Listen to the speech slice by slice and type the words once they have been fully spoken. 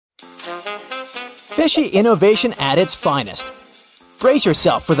Fishy innovation at its finest. Brace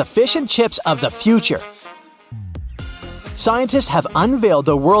yourself for the fish and chips of the future. Scientists have unveiled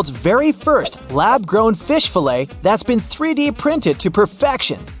the world's very first lab-grown fish fillet that's been 3D printed to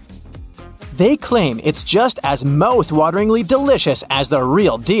perfection. They claim it's just as mouth-wateringly delicious as the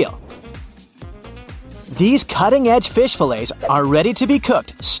real deal. These cutting-edge fish fillets are ready to be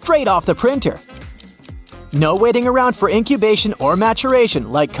cooked straight off the printer. No waiting around for incubation or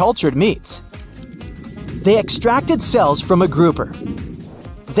maturation like cultured meats. They extracted cells from a grouper,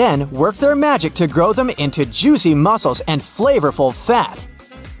 then worked their magic to grow them into juicy muscles and flavorful fat.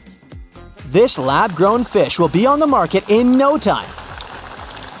 This lab-grown fish will be on the market in no time.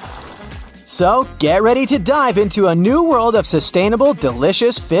 So, get ready to dive into a new world of sustainable,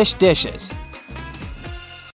 delicious fish dishes.